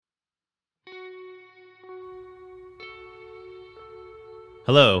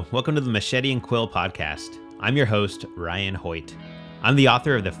Hello, welcome to the Machete and Quill podcast. I'm your host, Ryan Hoyt. I'm the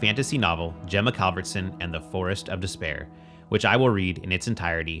author of the fantasy novel Gemma Calvertson and the Forest of Despair, which I will read in its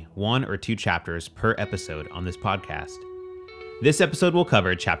entirety, 1 or 2 chapters per episode on this podcast. This episode will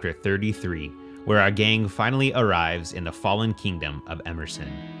cover chapter 33, where our gang finally arrives in the fallen kingdom of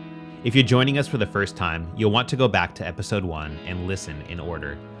Emerson. If you're joining us for the first time, you'll want to go back to episode 1 and listen in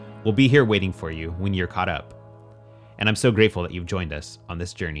order. We'll be here waiting for you when you're caught up. And I'm so grateful that you've joined us on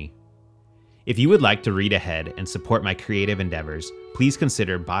this journey. If you would like to read ahead and support my creative endeavors, please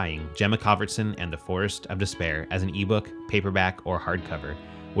consider buying Gemma Calvertson and the Forest of Despair as an ebook, paperback, or hardcover,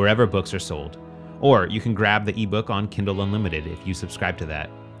 wherever books are sold. Or you can grab the ebook on Kindle Unlimited if you subscribe to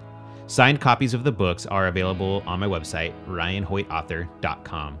that. Signed copies of the books are available on my website,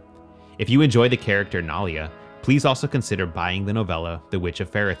 ryanhoytauthor.com. If you enjoy the character Nalia, please also consider buying the novella The Witch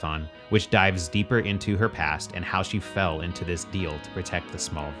of Phaethon, which dives deeper into her past and how she fell into this deal to protect the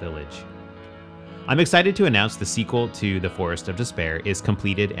small village. I'm excited to announce the sequel to The Forest of Despair is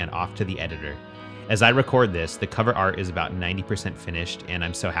completed and off to the editor. As I record this, the cover art is about 90% finished, and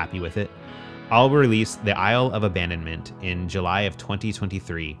I'm so happy with it. I'll release The Isle of Abandonment in July of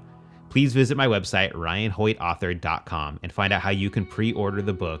 2023. Please visit my website, ryanhoytauthor.com, and find out how you can pre-order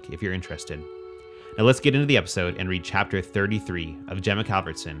the book if you're interested. Now let's get into the episode and read chapter 33 of Gemma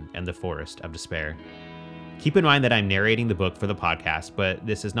Calvertson and the Forest of Despair. Keep in mind that I'm narrating the book for the podcast, but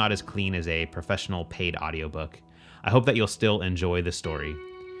this is not as clean as a professional paid audiobook. I hope that you'll still enjoy the story.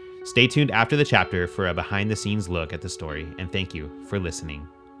 Stay tuned after the chapter for a behind-the-scenes look at the story, and thank you for listening.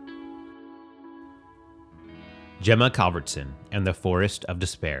 Gemma Calvertson and the Forest of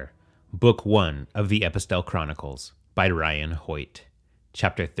Despair, Book 1 of the Epistell Chronicles, by Ryan Hoyt,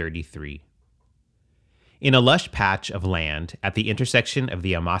 Chapter 33. In a lush patch of land at the intersection of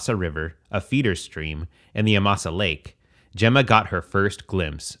the Amasa River, a feeder stream, and the Amasa Lake, Gemma got her first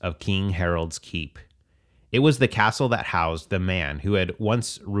glimpse of King Harold's Keep. It was the castle that housed the man who had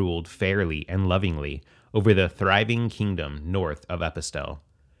once ruled fairly and lovingly over the thriving kingdom north of Epistell.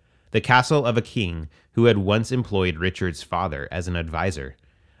 The castle of a king who had once employed Richard's father as an advisor,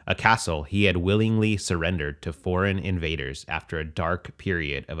 a castle he had willingly surrendered to foreign invaders after a dark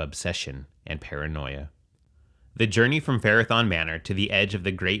period of obsession and paranoia. The journey from Phaethon Manor to the edge of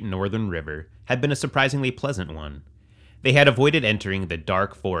the great northern river had been a surprisingly pleasant one. They had avoided entering the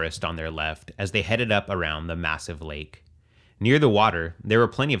dark forest on their left as they headed up around the massive lake. Near the water, there were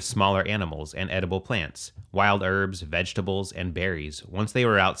plenty of smaller animals and edible plants, wild herbs, vegetables, and berries once they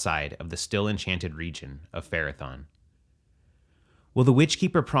were outside of the still enchanted region of Phaethon. "Will the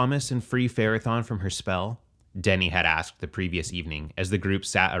Witchkeeper promise and free Phaethon from her spell?" Denny had asked the previous evening as the group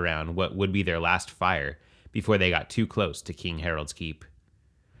sat around what would be their last fire before they got too close to King Harold's Keep.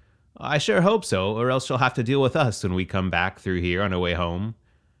 "I sure hope so, or else she'll have to deal with us when we come back through here on our way home,"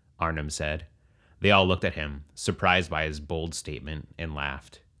 Arnhem said. They all looked at him, surprised by his bold statement, and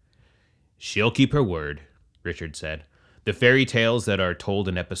laughed. "She'll keep her word," Richard said. "The fairy tales that are told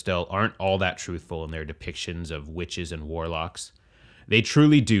in Epistell aren't all that truthful in their depictions of witches and warlocks. They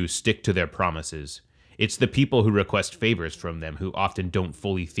truly do stick to their promises. It's the people who request favors from them who often don't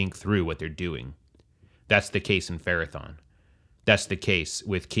fully think through what they're doing. That's the case in Phaethon. That's the case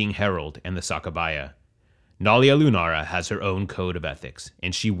with King Harold and the Sakabaya. Nalia Lunara has her own code of ethics,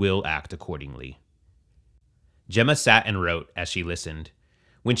 and she will act accordingly." Gemma sat and wrote as she listened.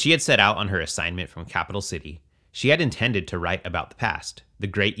 When she had set out on her assignment from Capital City, she had intended to write about the past, the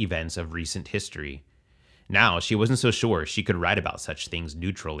great events of recent history. Now she wasn't so sure she could write about such things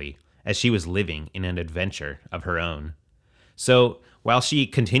neutrally, as she was living in an adventure of her own. So, while she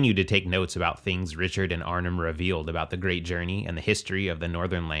continued to take notes about things Richard and Arnhem revealed about the great journey and the history of the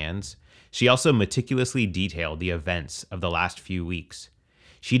northern lands, she also meticulously detailed the events of the last few weeks.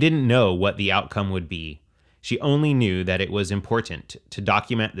 She didn't know what the outcome would be. She only knew that it was important to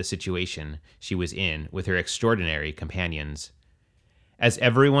document the situation she was in with her extraordinary companions. As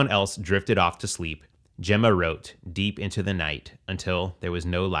everyone else drifted off to sleep, Gemma wrote deep into the night until there was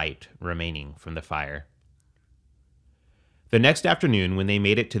no light remaining from the fire. The next afternoon, when they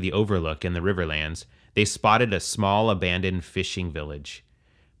made it to the overlook in the Riverlands, they spotted a small abandoned fishing village.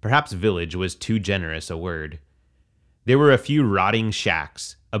 Perhaps village was too generous a word. There were a few rotting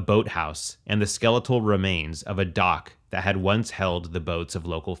shacks, a boathouse, and the skeletal remains of a dock that had once held the boats of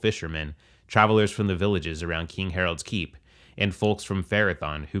local fishermen, travelers from the villages around King Harold's Keep, and folks from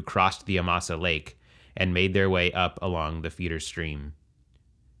Phaethon who crossed the Amasa Lake and made their way up along the feeder stream.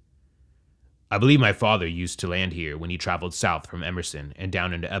 "I believe my father used to land here when he traveled south from Emerson and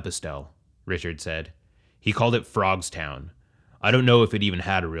down into Epistell," Richard said. "He called it Frogstown. I don't know if it even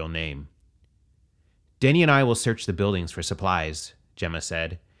had a real name." "Denny and I will search the buildings for supplies," Gemma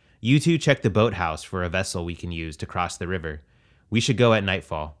said. You two check the boathouse for a vessel we can use to cross the river. We should go at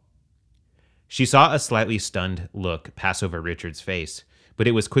nightfall. She saw a slightly stunned look pass over Richard's face, but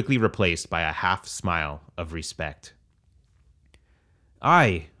it was quickly replaced by a half smile of respect.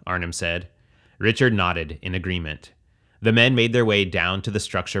 Aye, Arnhem said. Richard nodded in agreement. The men made their way down to the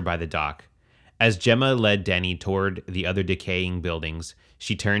structure by the dock. As Gemma led Denny toward the other decaying buildings,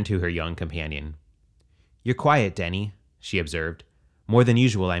 she turned to her young companion. You're quiet, Denny, she observed. More than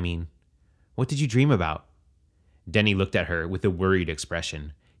usual, I mean. What did you dream about? Denny looked at her with a worried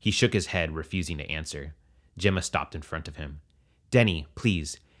expression. He shook his head, refusing to answer. Gemma stopped in front of him. Denny,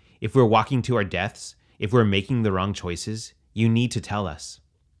 please, if we're walking to our deaths, if we're making the wrong choices, you need to tell us.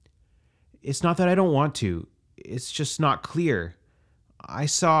 It's not that I don't want to. It's just not clear. I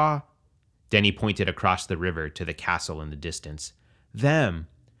saw... Denny pointed across the river to the castle in the distance. Them.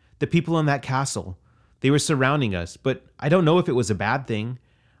 The people in that castle. They were surrounding us, but I don't know if it was a bad thing.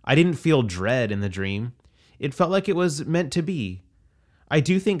 I didn't feel dread in the dream. It felt like it was meant to be. I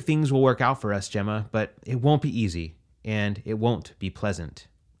do think things will work out for us, Gemma, but it won't be easy, and it won't be pleasant.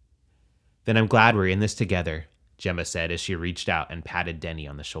 Then I'm glad we're in this together, Gemma said as she reached out and patted Denny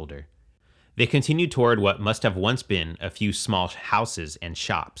on the shoulder. They continued toward what must have once been a few small houses and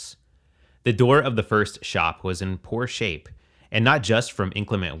shops. The door of the first shop was in poor shape, and not just from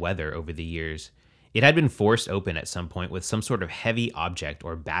inclement weather over the years. It had been forced open at some point with some sort of heavy object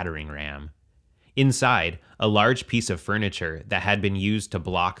or battering ram. Inside, a large piece of furniture that had been used to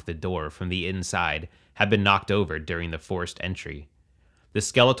block the door from the inside had been knocked over during the forced entry. The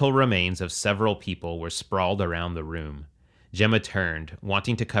skeletal remains of several people were sprawled around the room. Gemma turned,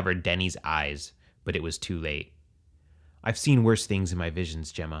 wanting to cover Denny's eyes, but it was too late. I've seen worse things in my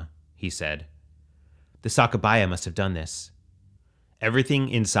visions, Gemma, he said. The Sakabaya must have done this. Everything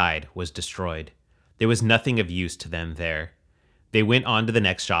inside was destroyed. There was nothing of use to them there. They went on to the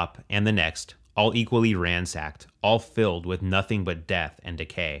next shop and the next, all equally ransacked, all filled with nothing but death and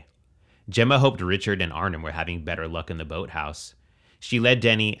decay. Gemma hoped Richard and Arnhem were having better luck in the boathouse. She led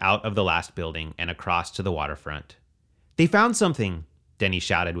Denny out of the last building and across to the waterfront. They found something, Denny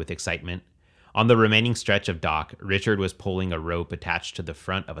shouted with excitement. On the remaining stretch of dock, Richard was pulling a rope attached to the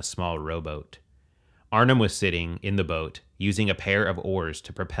front of a small rowboat. Arnhem was sitting in the boat, using a pair of oars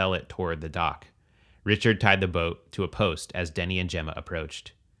to propel it toward the dock. Richard tied the boat to a post as Denny and Gemma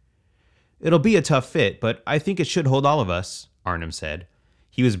approached. It'll be a tough fit, but I think it should hold all of us, Arnhem said.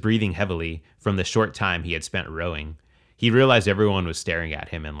 He was breathing heavily from the short time he had spent rowing. He realized everyone was staring at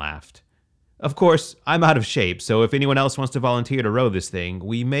him and laughed. Of course, I'm out of shape, so if anyone else wants to volunteer to row this thing,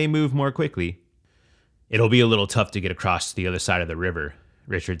 we may move more quickly. It'll be a little tough to get across to the other side of the river,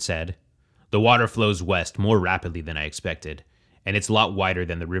 Richard said. The water flows west more rapidly than I expected, and it's a lot wider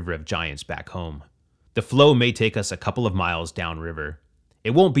than the River of Giants back home. The flow may take us a couple of miles downriver.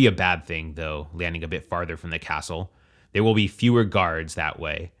 It won't be a bad thing, though, landing a bit farther from the castle. There will be fewer guards that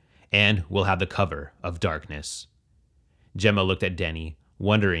way, and we'll have the cover of darkness. Gemma looked at Denny,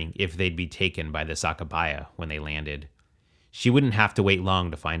 wondering if they'd be taken by the Sakabaya when they landed. She wouldn't have to wait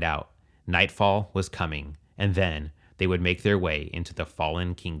long to find out. Nightfall was coming, and then they would make their way into the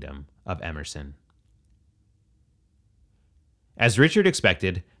fallen kingdom of Emerson. As Richard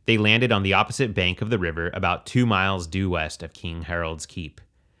expected, they landed on the opposite bank of the river about 2 miles due west of King Harold's Keep.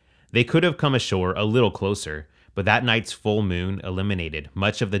 They could have come ashore a little closer, but that night's full moon eliminated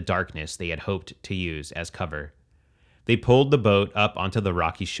much of the darkness they had hoped to use as cover. They pulled the boat up onto the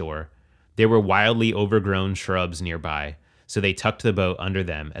rocky shore. There were wildly overgrown shrubs nearby, so they tucked the boat under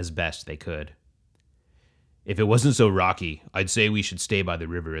them as best they could. If it wasn't so rocky, I'd say we should stay by the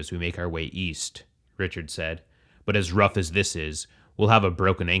river as we make our way east, Richard said. But as rough as this is, we'll have a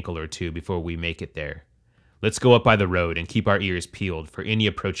broken ankle or two before we make it there. Let's go up by the road and keep our ears peeled for any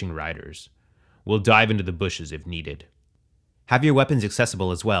approaching riders. We'll dive into the bushes if needed. Have your weapons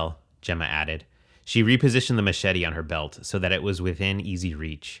accessible as well, Gemma added. She repositioned the machete on her belt so that it was within easy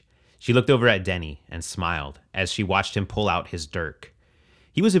reach. She looked over at Denny and smiled as she watched him pull out his dirk.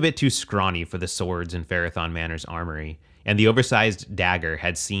 He was a bit too scrawny for the swords in Farathon Manor's armory, and the oversized dagger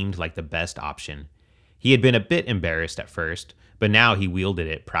had seemed like the best option. He had been a bit embarrassed at first, but now he wielded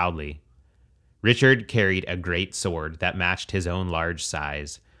it proudly. Richard carried a great sword that matched his own large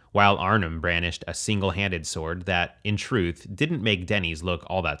size, while Arnhem brandished a single-handed sword that, in truth, didn't make Denny's look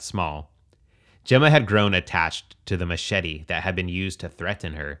all that small. Gemma had grown attached to the machete that had been used to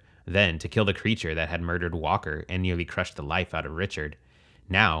threaten her, then to kill the creature that had murdered Walker and nearly crushed the life out of Richard.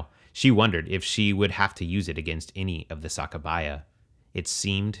 Now, she wondered if she would have to use it against any of the Sakabaya. It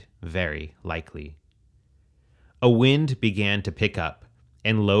seemed very likely. A wind began to pick up,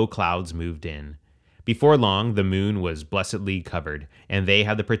 and low clouds moved in. Before long, the moon was blessedly covered, and they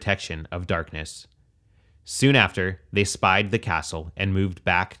had the protection of darkness. Soon after, they spied the castle and moved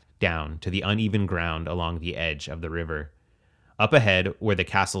back down to the uneven ground along the edge of the river. Up ahead were the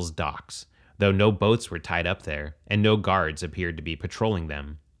castle's docks, though no boats were tied up there, and no guards appeared to be patrolling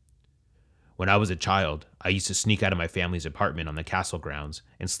them. When I was a child, I used to sneak out of my family's apartment on the castle grounds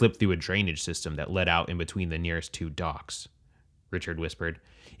and slip through a drainage system that led out in between the nearest two docks, Richard whispered.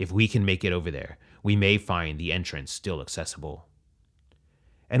 If we can make it over there, we may find the entrance still accessible.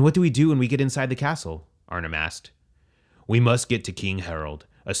 And what do we do when we get inside the castle? Arnhem asked. We must get to King Harold,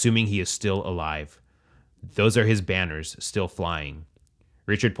 assuming he is still alive. Those are his banners still flying.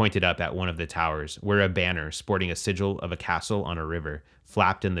 Richard pointed up at one of the towers, where a banner sporting a sigil of a castle on a river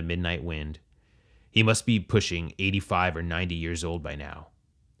flapped in the midnight wind. He must be pushing 85 or 90 years old by now.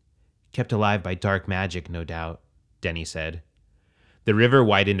 Kept alive by dark magic, no doubt, Denny said. The river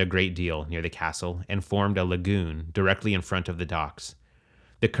widened a great deal near the castle and formed a lagoon directly in front of the docks.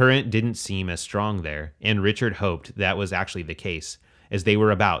 The current didn't seem as strong there, and Richard hoped that was actually the case, as they were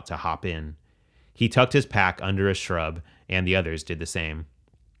about to hop in. He tucked his pack under a shrub, and the others did the same.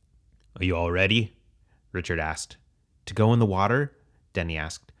 Are you all ready? Richard asked. To go in the water? Denny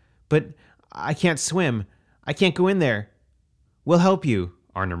asked. But I can't swim. I can't go in there. We'll help you,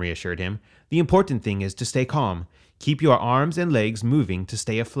 Arnhem reassured him. The important thing is to stay calm. Keep your arms and legs moving to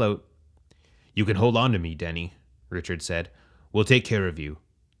stay afloat. You can hold on to me, Denny, Richard said. We'll take care of you.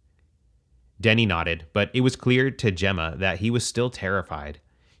 Denny nodded, but it was clear to Gemma that he was still terrified.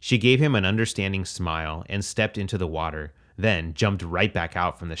 She gave him an understanding smile and stepped into the water, then jumped right back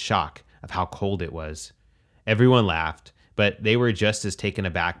out from the shock of how cold it was. Everyone laughed, but they were just as taken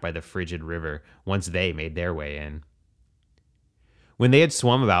aback by the frigid river once they made their way in. When they had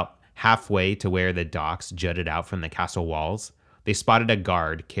swum about halfway to where the docks jutted out from the castle walls, they spotted a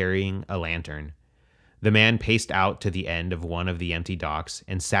guard carrying a lantern. The man paced out to the end of one of the empty docks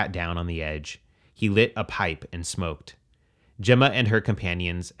and sat down on the edge. He lit a pipe and smoked. Gemma and her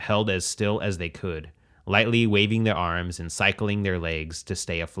companions held as still as they could, lightly waving their arms and cycling their legs to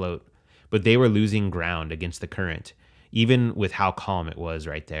stay afloat, but they were losing ground against the current, even with how calm it was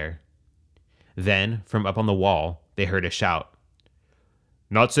right there. Then, from up on the wall, they heard a shout.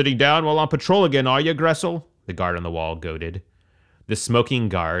 Not sitting down while on patrol again, are you, Gressel? The guard on the wall goaded. The smoking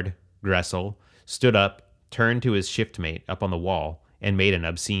guard, Gressel, stood up, turned to his shiftmate up on the wall, and made an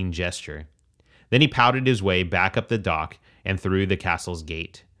obscene gesture. Then he pouted his way back up the dock and through the castle's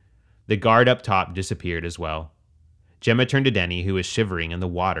gate. The guard up top disappeared as well. Gemma turned to Denny, who was shivering in the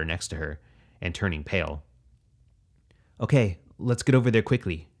water next to her and turning pale. Okay, let's get over there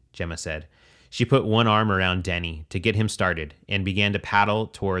quickly, Gemma said. She put one arm around Denny to get him started and began to paddle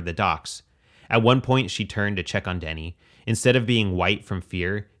toward the docks. At one point, she turned to check on Denny. Instead of being white from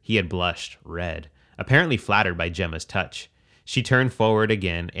fear, he had blushed red, apparently flattered by Gemma's touch. She turned forward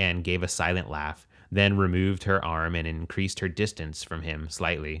again and gave a silent laugh, then removed her arm and increased her distance from him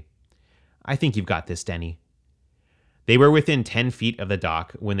slightly. I think you've got this, Denny. They were within 10 feet of the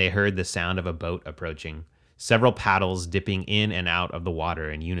dock when they heard the sound of a boat approaching, several paddles dipping in and out of the water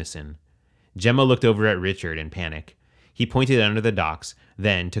in unison. Gemma looked over at Richard in panic. He pointed under the docks,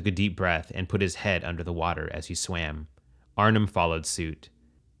 then took a deep breath and put his head under the water as he swam. Arnhem followed suit.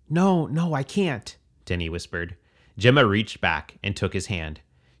 No, I can't, Denny whispered. Gemma reached back and took his hand.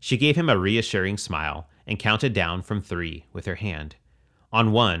 She gave him a reassuring smile and counted down from 3 with her hand.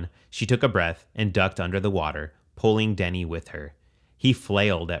 On 1, she took a breath and ducked under the water, pulling Denny with her. He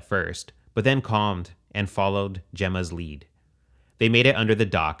flailed at first, but then calmed and followed Gemma's lead. They made it under the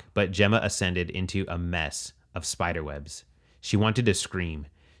dock, but Gemma ascended into a mess of spiderwebs. She wanted to scream.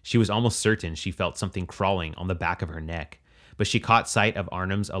 She was almost certain she felt something crawling on the back of her neck, but she caught sight of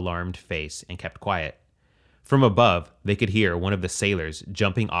Arnhem's alarmed face and kept quiet. From above, they could hear one of the sailors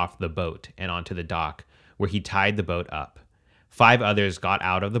jumping off the boat and onto the dock, where he tied the boat up. 5 others got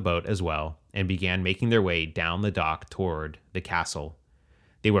out of the boat as well and began making their way down the dock toward the castle.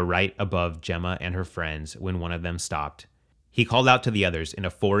 They were right above Gemma and her friends when one of them stopped. He called out to the others in a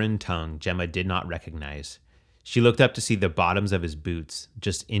foreign tongue Gemma did not recognize. She looked up to see the bottoms of his boots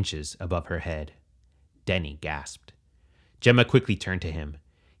just inches above her head. Denny gasped. Gemma quickly turned to him.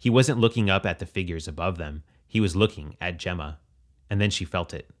 He wasn't looking up at the figures above them. He was looking at Gemma. And then she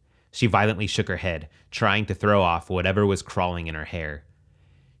felt it. She violently shook her head, trying to throw off whatever was crawling in her hair.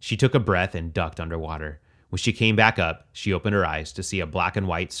 She took a breath and ducked underwater. When she came back up, she opened her eyes to see a black and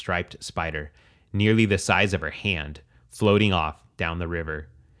white striped spider, nearly the size of her hand, floating off down the river.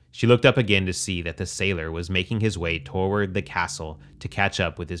 She looked up again to see that the sailor was making his way toward the castle to catch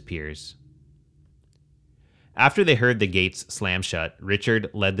up with his peers. After they heard the gates slam shut, Richard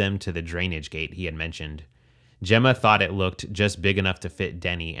led them to the drainage gate he had mentioned. Gemma thought it looked just big enough to fit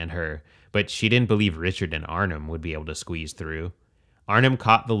Denny and her, but she didn't believe Richard and Arnhem would be able to squeeze through. Arnhem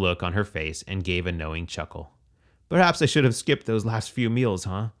caught the look on her face and gave a knowing chuckle. "Perhaps I should have skipped those last few meals,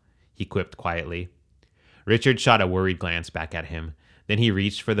 huh?" he quipped quietly. Richard shot a worried glance back at him. Then he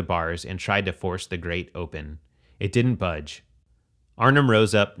reached for the bars and tried to force the grate open. It didn't budge. Arnhem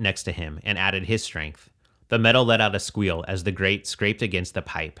rose up next to him and added his strength. The metal let out a squeal as the grate scraped against the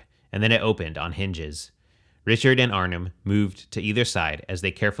pipe, and then it opened on hinges. Richard and Arnhem moved to either side as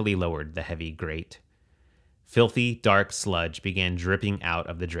they carefully lowered the heavy grate. Filthy, dark sludge began dripping out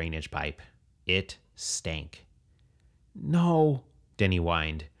of the drainage pipe. It stank. "No," Denny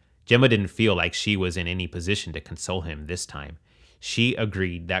whined. Gemma didn't feel like she was in any position to console him this time. She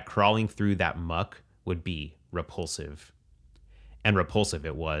agreed that crawling through that muck would be repulsive. And repulsive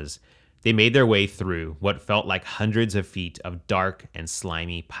it was. They made their way through what felt like hundreds of feet of dark and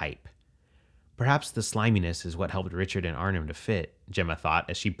slimy pipe. Perhaps the sliminess is what helped Richard and Arnhem to fit, Gemma thought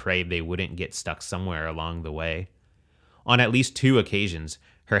as she prayed they wouldn't get stuck somewhere along the way. On at least 2 occasions,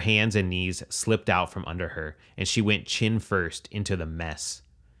 her hands and knees slipped out from under her, and she went chin first into the mess.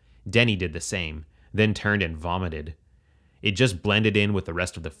 Denny did the same, then turned and vomited. It just blended in with the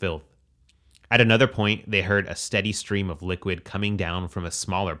rest of the filth. At another point, they heard a steady stream of liquid coming down from a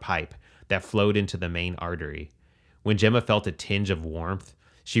smaller pipe that flowed into the main artery. When Gemma felt a tinge of warmth,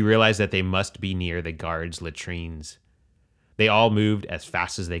 she realized that they must be near the guards' latrines. They all moved as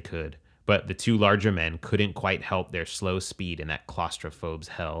fast as they could, but the 2 larger men couldn't quite help their slow speed in that claustrophobe's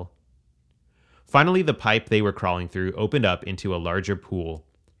hell. Finally, the pipe they were crawling through opened up into a larger pool.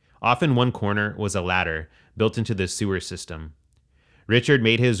 Off in one corner was a ladder built into the sewer system. Richard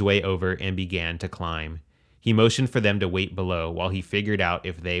made his way over and began to climb. He motioned for them to wait below while he figured out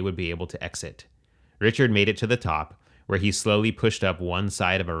if they would be able to exit. Richard made it to the top, where he slowly pushed up one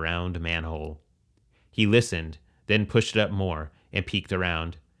side of a round manhole. He listened, then pushed it up more and peeked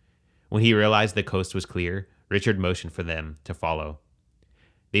around. When he realized the coast was clear, Richard motioned for them to follow.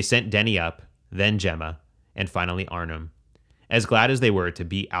 They sent Denny up, then Gemma, and finally Arnhem. As glad as they were to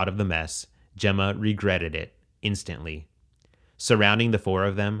be out of the mess, Gemma regretted it instantly. Surrounding the 4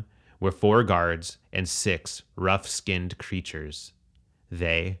 of them were 4 guards and 6 rough-skinned creatures.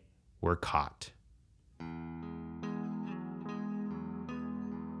 They were caught.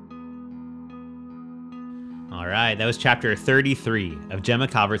 All right, that was chapter 33 of Gemma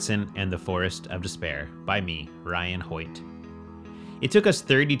Calvertson and the Forest of Despair by me, Ryan Hoyt. It took us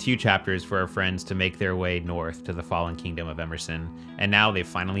 32 chapters for our friends to make their way north to the fallen kingdom of Emerson, and now they've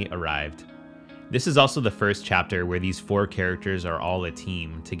finally arrived. This is also the first chapter where these 4 characters are all a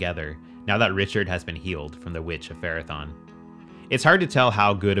team together, now that Richard has been healed from the Witch of Pharathon. It's hard to tell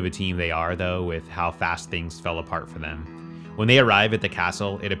how good of a team they are, though, with how fast things fell apart for them. When they arrive at the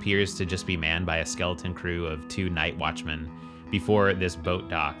castle, it appears to just be manned by a skeleton crew of 2 night watchmen before this boat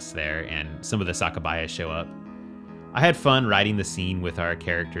docks there and some of the Sakabayas show up. I had fun writing the scene with our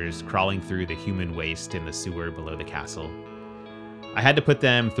characters crawling through the human waste in the sewer below the castle. I had to put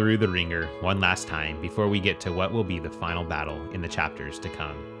them through the ringer one last time before we get to what will be the final battle in the chapters to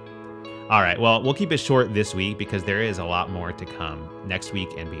come. Alright, well, we'll keep it short this week because there is a lot more to come next week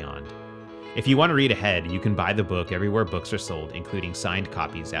and beyond. If you want to read ahead, you can buy the book everywhere books are sold, including signed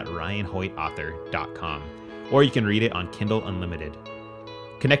copies at ryanhoytauthor.com, or you can read it on Kindle Unlimited.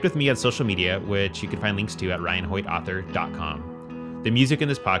 Connect with me on social media, which you can find links to at ryanhoytauthor.com. The music in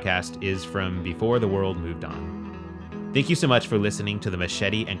this podcast is from Before the World Moved On. Thank you so much for listening to the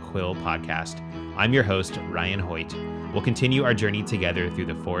Machete and Quill podcast. I'm your host, Ryan Hoyt. We'll continue our journey together through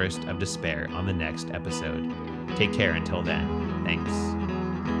the Forest of Despair on the next episode. Take care until then. Thanks.